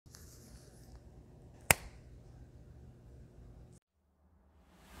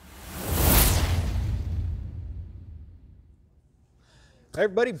Hey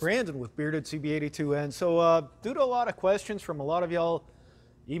everybody, Brandon with Bearded CB82N. So due to a lot of questions from a lot of y'all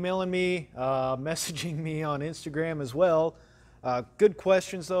emailing me, messaging me on Instagram as well, good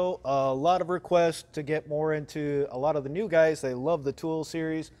questions though, a lot of requests to get more into a lot of the new guys. They love the tool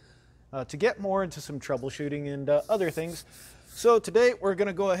series, to get more into some troubleshooting and other things. So today we're going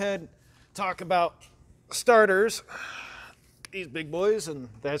to go ahead and talk about starters, these big boys, and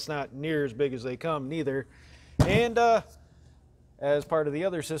that's not near as big as they come neither. And as part of the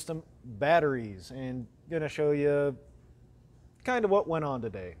other system, batteries, and gonna show you kind of what went on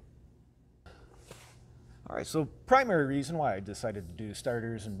today. All right, so primary reason why I decided to do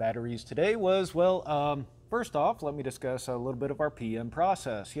starters and batteries today was, well, first off, let me discuss a little bit of our PM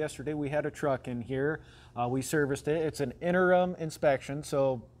process. Yesterday we had a truck in here, we serviced it. It's an interim inspection,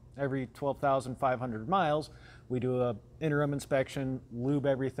 so every 12,500 miles we do a interim inspection, lube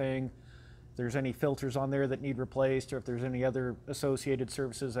everything. If there's any filters on there that need replaced, or if there's any other associated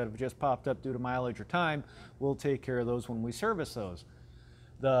services that have just popped up due to mileage or time, we'll take care of those when we service those.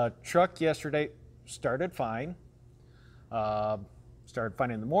 The truck yesterday started fine. Started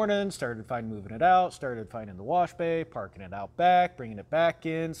fine in the morning, started fine moving it out, started fine in the wash bay, parking it out back, bringing it back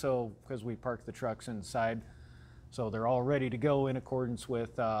in. So, because we park the trucks inside, so they're all ready to go in accordance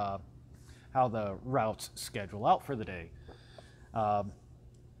with how the routes schedule out for the day.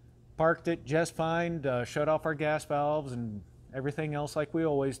 Parked it just fine, shut off our gas valves and everything else like we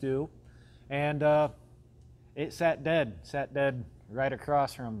always do. And it sat dead right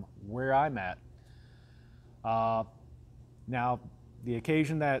across from where I'm at. Now, the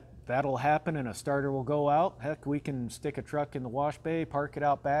occasion that'll happen and a starter will go out, heck, we can stick a truck in the wash bay, park it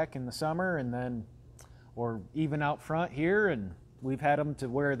out back in the summer, and then, or even out front here, and we've had them to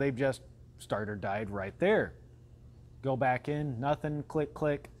where they've just starter died right there. Go back in, nothing, click,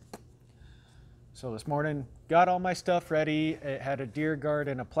 click. So this morning, got all my stuff ready. It had a deer guard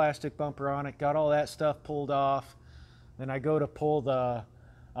and a plastic bumper on it. Got all that stuff pulled off. Then I go to pull the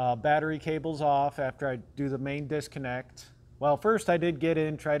battery cables off after I do the main disconnect. Well, first I did get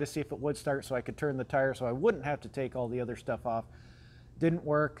in, try to see if it would start so I could turn the tire so I wouldn't have to take all the other stuff off. Didn't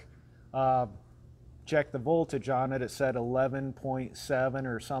work. Checked the voltage on it. It said 11.7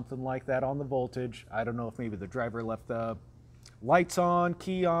 or something like that on the voltage. I don't know if maybe the driver left the lights on,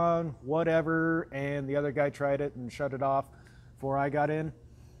 key on, whatever, and the other guy tried it and shut it off before I got in,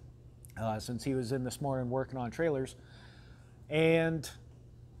 since he was in this morning working on trailers. And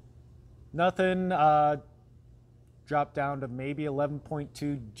nothing, dropped down to maybe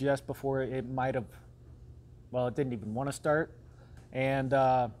 11.2 just before it might have, well, it didn't even want to start. And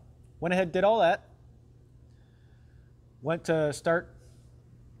went ahead and did all that. Went to start,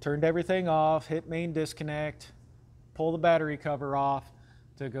 turned everything off, hit main disconnect, pull the battery cover off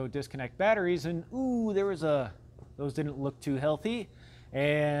to go disconnect batteries, and ooh, there was those didn't look too healthy,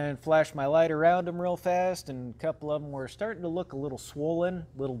 and flashed my light around them real fast, and a couple of them were starting to look a little swollen,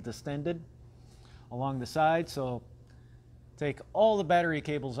 a little distended along the side. So take all the battery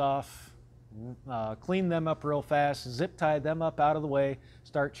cables off, clean them up real fast, zip tie them up out of the way,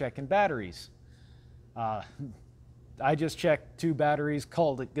 start checking batteries. I just checked 2 batteries,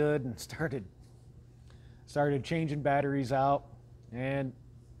 called it good, and started changing batteries out. And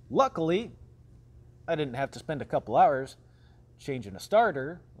luckily I didn't have to spend a couple hours changing a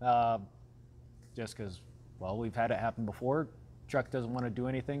starter, just because, well, we've had it happen before. Truck doesn't want to do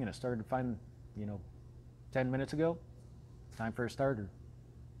anything and it started fine, 10 minutes ago. Time for a starter.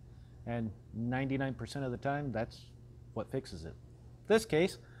 And 99% of the time that's what fixes it. This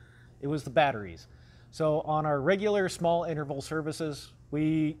case, it was the batteries. So on our regular small interval services,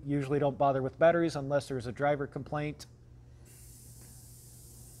 we usually don't bother with batteries unless there's a driver complaint.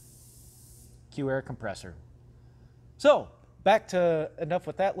 Q air compressor. So back to enough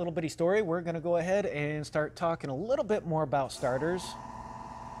with that little bitty story. We're going to go ahead and start talking a little bit more about starters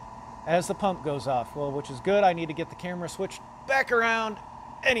as the pump goes off. Well, which is good. I need to get the camera switched back around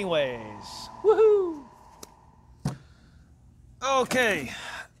anyways. Woohoo! Okay,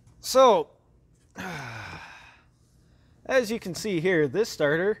 so as you can see here, this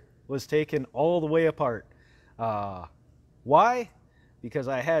starter was taken all the way apart. Why? Because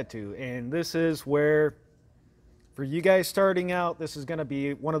I had to. And this is where, for you guys starting out, this is going to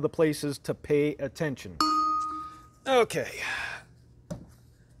be one of the places to pay attention. Okay.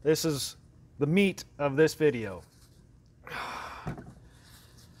 This is the meat of this video.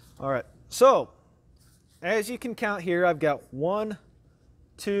 All right. So, as you can count here, I've got 1,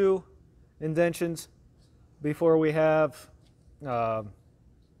 2 indentions before we have for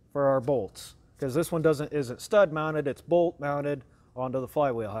our bolts, because this one isn't stud mounted, it's bolt mounted onto the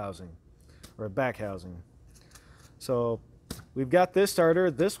flywheel housing or back housing. So we've got this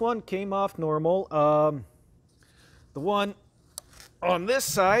starter. This one came off normal. The one on this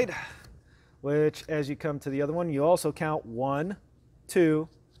side, which as you come to the other one, you also count 1, 2,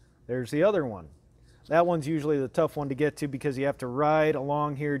 there's the other one. That one's usually the tough one to get to because you have to ride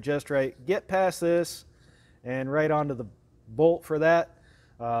along here just right, get past this, and right onto the bolt for that.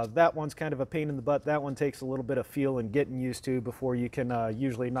 That one's kind of a pain in the butt. That one takes a little bit of feel and getting used to before you can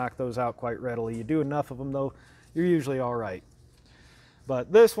usually knock those out quite readily. You do enough of them though, you're usually all right.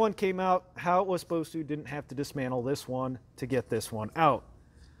 But this one came out how it was supposed to. Didn't have to dismantle this one to get this one out.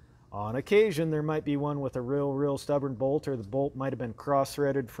 On occasion, there might be one with a real stubborn bolt, or the bolt might have been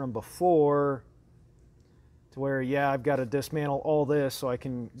cross-threaded from before to where, yeah, I've got to dismantle all this so I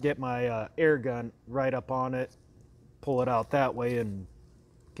can get my air gun right up on it, pull it out that way, and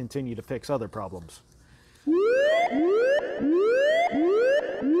continue to fix other problems.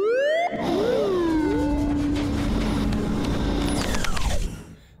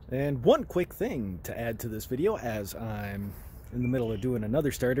 And one quick thing to add to this video as I'm in the middle of doing another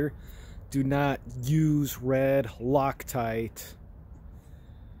starter: do not use red Loctite.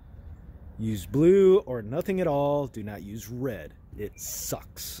 Use blue or nothing at all. Do not use red. It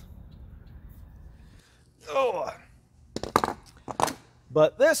sucks. Oh.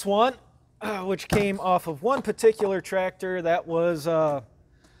 But this one, which came off of one particular tractor that was, it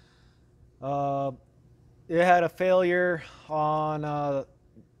had a failure on,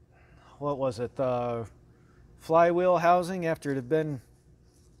 what was it, the flywheel housing after it had been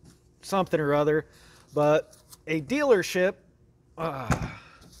something or other. But a dealership, I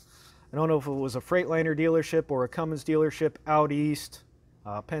don't know if it was a Freightliner dealership or a Cummins dealership out east,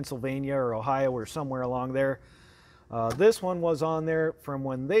 Pennsylvania or Ohio or somewhere along there. This one was on there from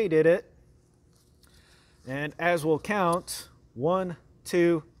when they did it. And as we'll count, 1,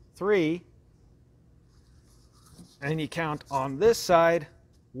 2, 3. And you count on this side,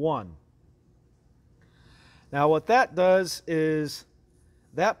 1. Now what that does is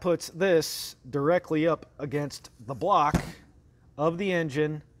that puts this directly up against the block of the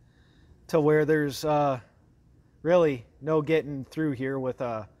engine to where there's really no getting through here with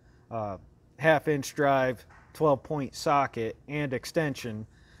a half-inch drive, 12-point socket and extension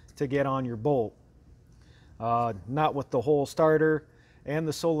to get on your bolt. Not with the whole starter and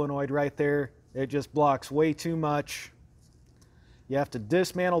the solenoid right there. It just blocks way too much. You have to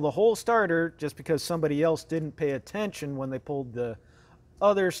dismantle the whole starter just because somebody else didn't pay attention when they pulled the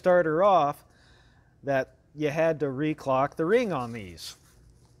other starter off, that you had to reclock the ring on these.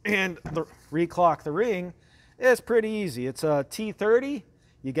 And the reclock the ring is pretty easy. It's a T30.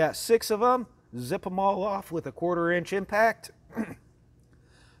 You got 6 of them. Zip them all off with a 1/4-inch impact.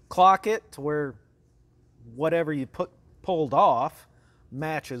 Clock it to where whatever you pulled off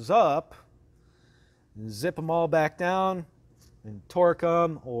matches up. Zip them all back down and torque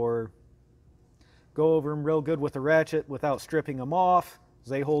them, or go over them real good with a ratchet without stripping them off.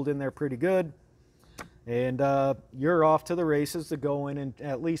 They hold in there pretty good. And you're off to the races to go in and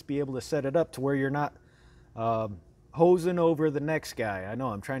at least be able to set it up to where you're not hosing over the next guy. I know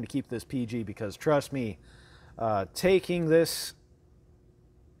I'm trying to keep this PG because trust me, taking this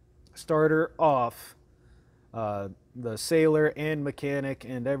starter off, the sailor and mechanic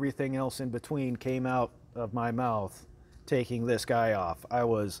and everything else in between came out of my mouth taking this guy off. I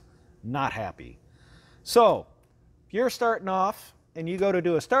was not happy. So if you're starting off and you go to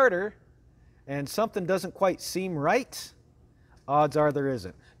do a starter and something doesn't quite seem right, odds are there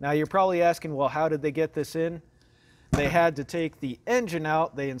isn't. Now you're probably asking, well, how did they get this in? They had to take the engine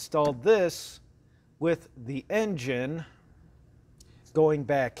out. They installed this with the engine going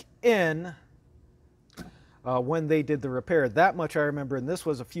back in when they did the repair. That much I remember, and this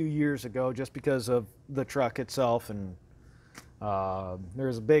was a few years ago just because of the truck itself, and there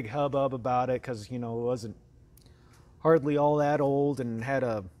was a big hubbub about it because, you know, it wasn't hardly all that old and had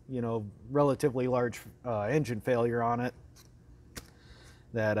a, you know, relatively large engine failure on it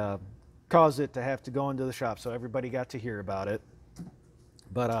that caused it to have to go into the shop, so everybody got to hear about it.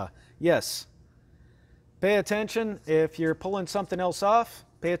 But yes, pay attention if you're pulling something else off.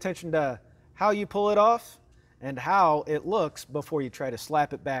 Pay attention to how you pull it off and how it looks before you try to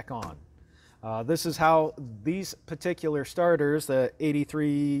slap it back on. This is how these particular starters, the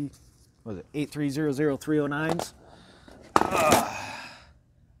 8300309s,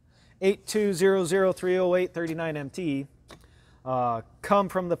 820030839MT, come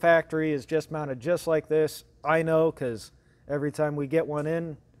from the factory, is just mounted just like this. I know because every time we get one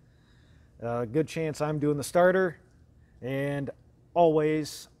in, good chance I'm doing the starter, and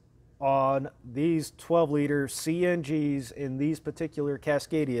always on these 12-liter c.n.gs in these particular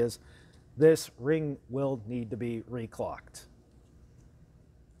Cascadias, this ring will need to be reclocked.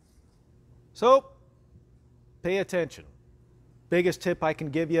 So pay attention. Biggest tip I can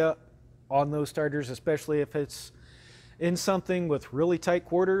give you on those starters, especially if it's in something with really tight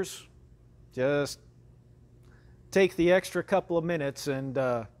quarters, just take the extra couple of minutes and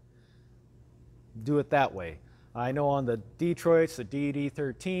do it that way. I know on the Detroits, the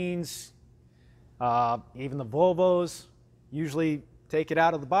DD13s, even the Volvos, usually take it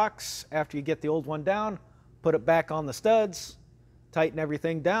out of the box after you get the old one down, put it back on the studs, tighten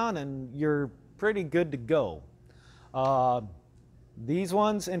everything down, and you're pretty good to go. These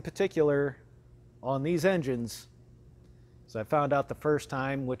ones in particular, on these engines, as I found out the first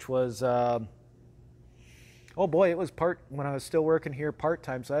time, which was, oh boy, it was when I was still working here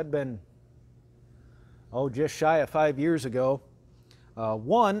part-time, so that'd been, just shy of 5 years ago.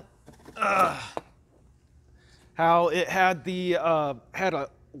 One, how it had had a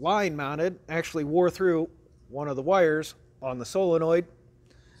line mounted, actually wore through one of the wires on the solenoid,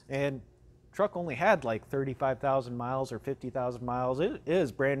 and truck only had like 35,000 miles or 50,000 miles. It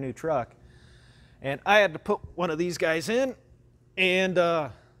is a brand new truck, and I had to put one of these guys in and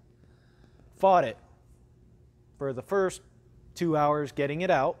fought it for the first 2 hours getting it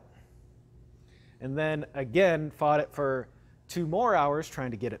out, and then again fought it for 2 more hours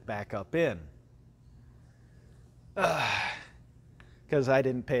trying to get it back up in, because I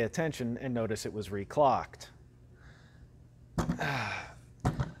didn't pay attention and notice it was reclocked.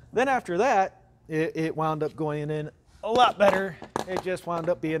 Then after that, it wound up going in a lot better. It just wound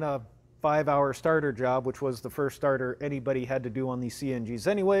up being a 5-hour starter job, which was the first starter anybody had to do on these c.n.gs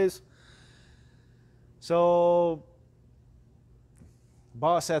anyways. So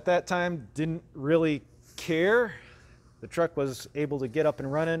boss at that time didn't really care. The truck was able to get up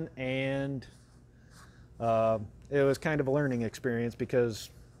and running, and it was kind of a learning experience because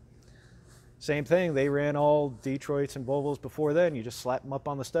same thing, they ran all Detroits and Volvos before then. You just slap them up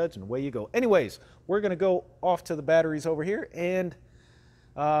on the studs and away you go. Anyways, we're going to go off to the batteries over here, and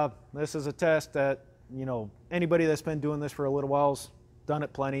this is a test that, anybody that's been doing this for a little while's done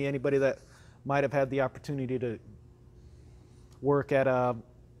it plenty. Anybody that might have had the opportunity to work at a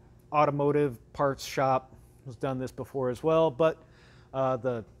automotive parts shop has done this before as well, but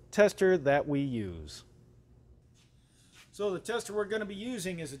the tester that we use. So the tester we're going to be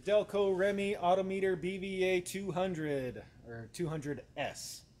using is a Delco Remy Autometer BVA 200 or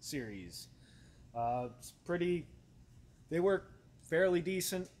 200S series. It's pretty, they work fairly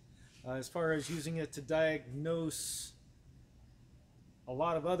decent as far as using it to diagnose a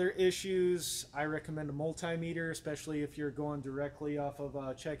lot of other issues. I recommend a multimeter, especially if you're going directly off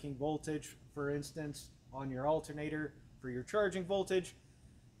of checking voltage, for instance, on your alternator for your charging voltage.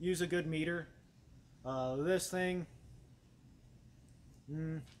 Use a good meter. This thing,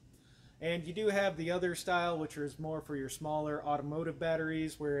 and you do have the other style, which is more for your smaller automotive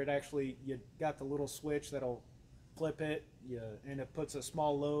batteries, where it actually, you got the little switch that'll flip it, and it puts a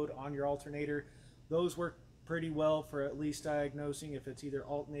small load on your alternator. Those work pretty well for at least diagnosing if it's either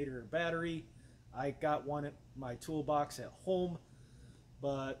alternator or battery. I got one at my toolbox at home,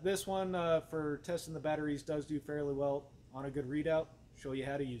 but this one for testing the batteries does do fairly well on a good readout. Show you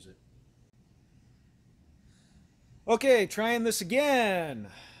how to use it. Okay, trying this again.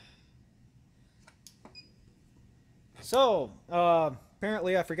 So,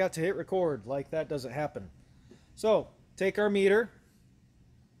 apparently I forgot to hit record. Like, that doesn't happen. So, take our meter.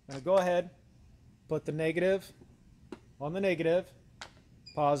 Now go ahead, put the negative on the negative,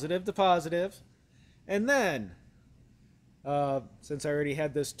 positive to positive, and then, since I already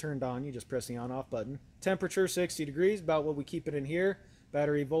had this turned on, you just press the on-off button. Temperature 60 degrees, about what we keep it in here.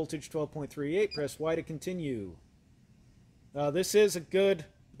 Battery voltage 12.38, press Y to continue. This is a good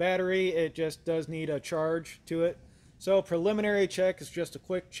battery, it just does need a charge to it. So preliminary check is just a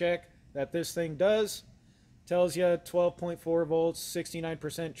quick check that this thing does. Tells you 12.4 volts,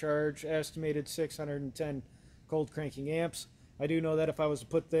 69% charge, estimated 610 cold cranking amps. I do know that if I was to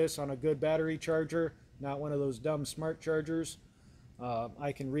put this on a good battery charger, not one of those dumb smart chargers,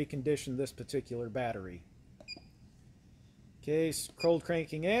 I can recondition this particular battery. Okay, cold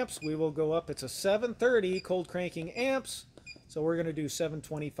cranking amps, we will go up. It's a 730 cold cranking amps, so we're going to do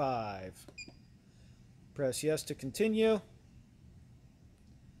 725. Press yes to continue.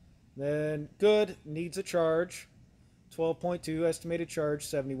 Then good, needs a charge. 12.2 estimated charge,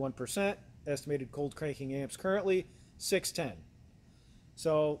 71%. Estimated cold cranking amps currently 610.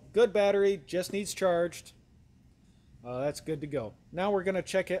 So good battery, just needs charged. That's good to go. Now we're going to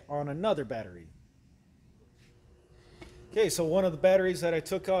check it on another battery. Okay, so one of the batteries that I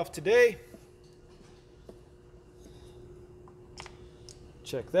took off today.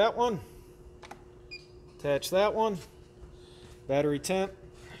 Check that one. Attach that one. Battery temp.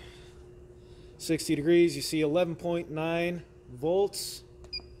 60 degrees, you see 11.9 volts.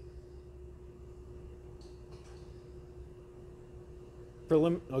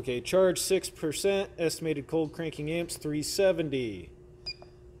 Okay, charge 6%, estimated cold cranking amps 370.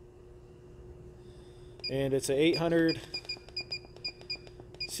 And it's a 800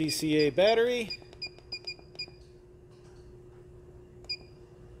 cca battery.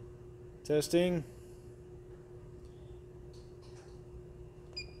 Testing.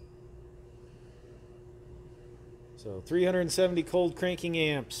 So 370 cold cranking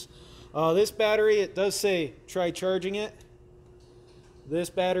amps. This battery, it does say try charging it. This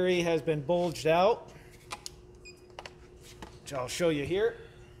battery has been bulged out, which I'll show you here.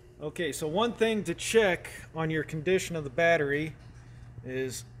 Okay, so one thing to check on your condition of the battery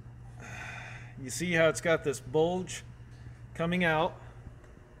is, you see how it's got this bulge coming out,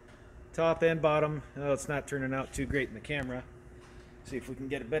 top and bottom. Oh, it's not turning out too great in the camera. See if we can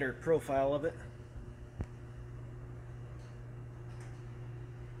get a better profile of it.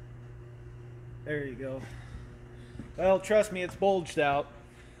 There you go. Well, trust me, it's bulged out.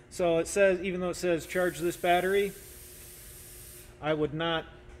 So it says, even though it says charge this battery, I would not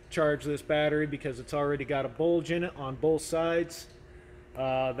charge this battery because it's already got a bulge in it on both sides.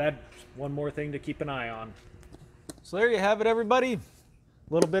 That's one more thing to keep an eye on. So there you have it, everybody. A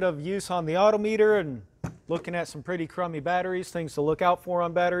little bit of use on the autometer and looking at some pretty crummy batteries, things to look out for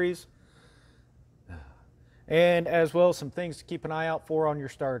on batteries. And as well, some things to keep an eye out for on your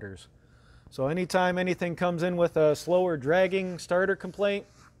starters. So anytime anything comes in with a slower dragging starter complaint,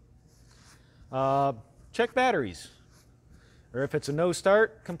 check batteries. Or if it's a no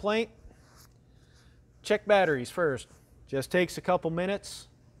start complaint, check batteries first. Just takes a couple minutes,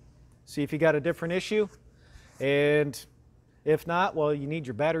 see if you got a different issue. And if not, well, you need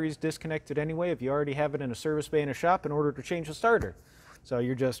your batteries disconnected anyway if you already have it in a service bay in a shop in order to change the starter. So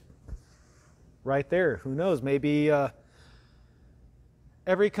you're just right there. Who knows, maybe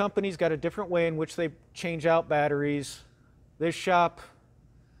every company's got a different way in which they change out batteries. This shop,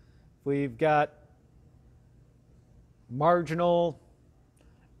 we've got marginal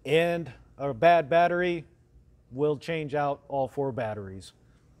and a bad battery, we'll change out all 4 batteries.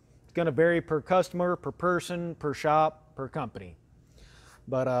 It's going to vary per customer, per person, per shop, per company.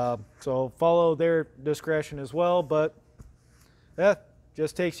 But so follow their discretion as well. But yeah,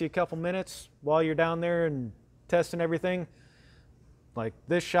 just takes you a couple minutes while you're down there and testing everything. Like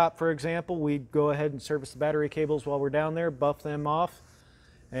this shop, for example, we'd go ahead and service the battery cables while we're down there, buff them off,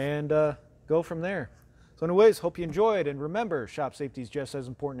 and go from there. So anyways, hope you enjoyed, and remember, shop safety is just as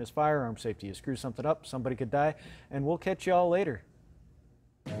important as firearm safety. You screw something up, somebody could die, and we'll catch you all later.